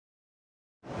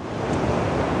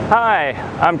Hi,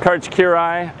 I'm Karch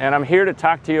and I'm here to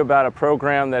talk to you about a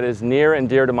program that is near and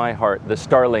dear to my heart, the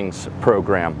Starlings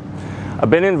program. I've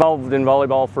been involved in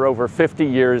volleyball for over 50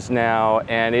 years now,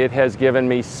 and it has given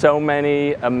me so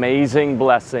many amazing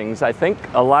blessings. I think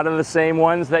a lot of the same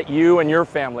ones that you and your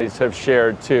families have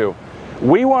shared too.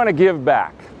 We want to give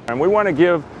back, and we want to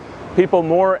give people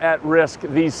more at risk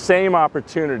these same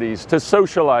opportunities to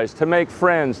socialize, to make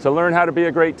friends, to learn how to be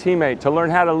a great teammate, to learn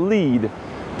how to lead,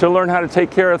 to learn how to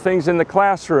take care of things in the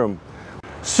classroom.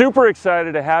 Super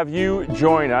excited to have you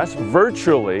join us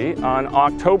virtually on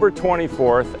October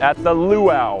 24th at the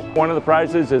Luau. One of the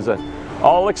prizes is an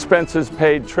all expenses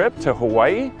paid trip to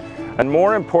Hawaii, and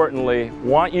more importantly,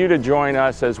 want you to join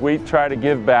us as we try to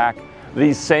give back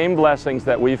these same blessings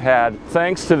that we've had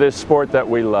thanks to this sport that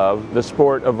we love, the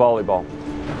sport of volleyball.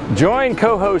 Join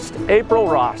co-host April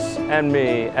Ross and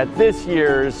me at this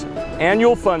year's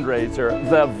annual fundraiser,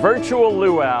 the Virtual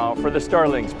Luau for the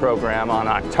Starlings program on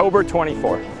October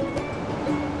 24th.